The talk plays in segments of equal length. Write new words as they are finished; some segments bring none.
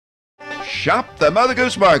Shop the Mother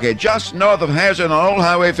Goose Market just north of Hazard on Old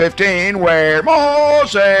Highway 15, where more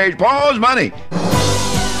sage paws money.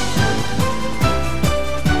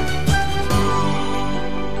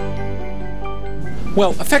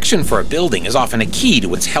 Well, affection for a building is often a key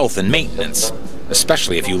to its health and maintenance,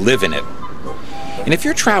 especially if you live in it. And if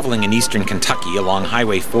you're traveling in eastern Kentucky along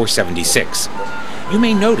Highway 476, you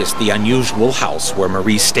may notice the unusual house where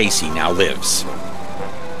Marie Stacy now lives.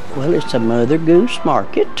 Well, it's a Mother Goose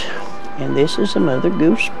Market, and this is a Mother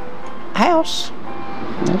Goose house.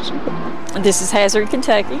 That's it. This is Hazard,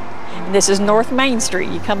 Kentucky, and this is North Main Street.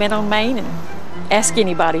 You come in on Main and ask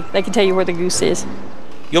anybody. They can tell you where the Goose is.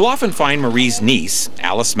 You'll often find Marie's niece,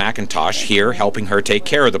 Alice McIntosh, here helping her take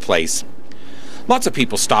care of the place. Lots of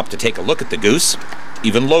people stop to take a look at the Goose,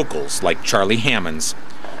 even locals like Charlie Hammonds,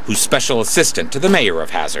 who's special assistant to the mayor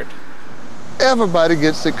of Hazard. Everybody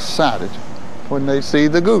gets excited when they see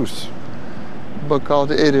the Goose because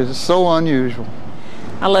it is so unusual.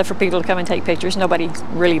 I love for people to come and take pictures. Nobody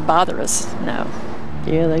really bothers us, no.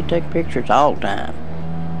 Yeah, they take pictures all the time.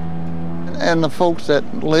 And the folks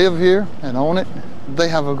that live here and own it, they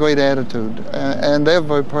have a great attitude, and they're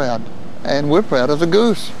very proud. And we're proud of the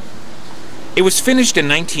Goose. It was finished in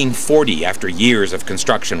 1940 after years of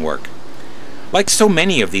construction work. Like so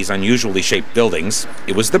many of these unusually shaped buildings,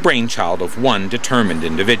 it was the brainchild of one determined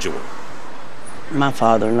individual. My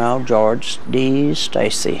father-in-law, George D.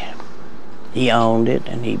 Stacy, he owned it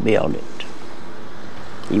and he built it.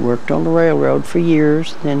 He worked on the railroad for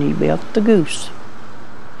years, then he built the Goose.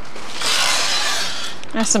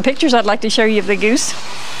 There's some pictures I'd like to show you of the Goose.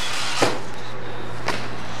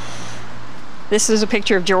 This is a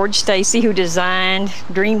picture of George Stacy, who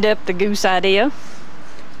dreamed up the Goose idea.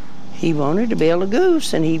 He wanted to build a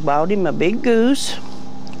goose, and he bought him a big goose,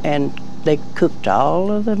 and they cooked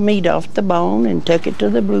all of the meat off the bone and took it to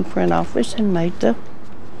the blueprint office and made the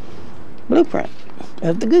blueprint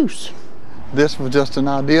of the goose. This was just an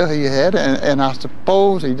idea he had, and I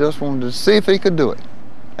suppose he just wanted to see if he could do it,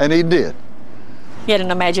 and he did. He had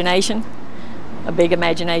an imagination, a big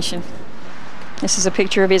imagination. This is a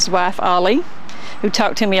picture of his wife, Ollie, who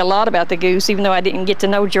talked to me a lot about the Goose, even though I didn't get to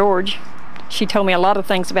know George. She told me a lot of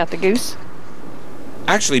things about the Goose.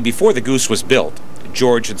 Actually, before the Goose was built,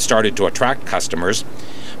 George had started to attract customers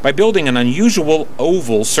by building an unusual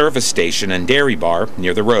oval service station and dairy bar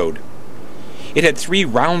near the road. It had 3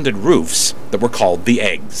 rounded roofs that were called the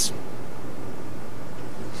Eggs.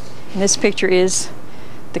 And this picture is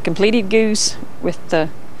the completed Goose with the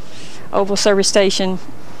oval service station.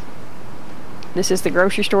 This is the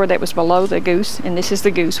grocery store that was below the Goose, and this is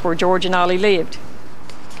the Goose where George and Ollie lived.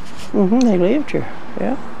 They lived here,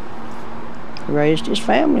 yeah. He raised his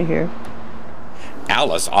family here.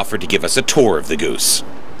 Alice offered to give us a tour of the Goose.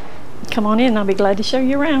 Come on in, I'll be glad to show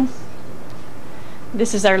you around.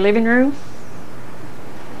 This is our living room.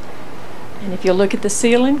 And if you look at the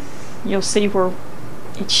ceiling, you'll see where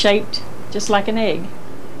it's shaped just like an egg.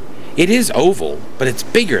 It is oval, but it's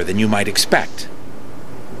bigger than you might expect.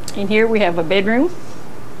 In here we have a bedroom.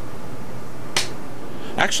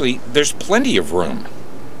 Actually, there's plenty of room.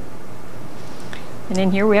 And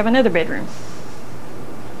in here we have another bedroom.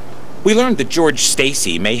 We learned that George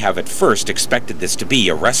Stacy may have at first expected this to be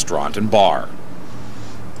a restaurant and bar.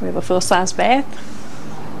 We have a full-size bath.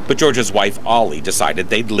 But George's wife, Ollie, decided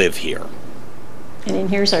they'd live here. And in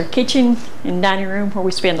here's our kitchen and dining room where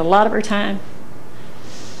we spend a lot of our time.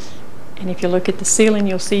 And if you look at the ceiling,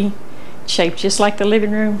 you'll see it's shaped just like the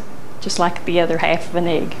living room, just like the other half of an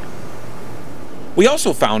egg. We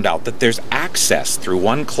also found out that there's access through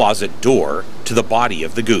one closet door to the body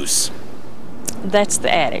of the Goose. That's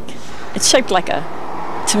the attic. It's shaped like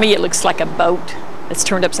to me it looks like a boat that's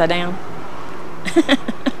turned upside down.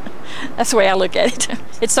 That's the way I look at it.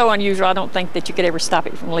 It's so unusual, I don't think that you could ever stop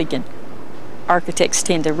it from leaking. Architects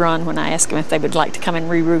tend to run when I ask them if they would like to come and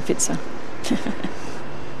re-roof it, so.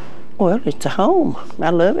 Well, it's a home. I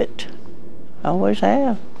love it. I always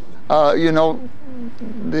have. You know,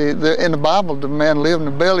 in the Bible, the man lived in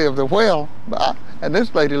the belly of the whale, and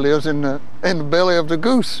this lady lives in the belly of the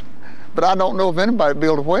Goose. But I don't know if anybody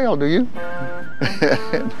built a whale, do you?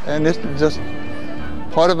 And this is just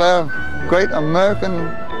part of our great American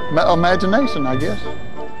imagination, I guess.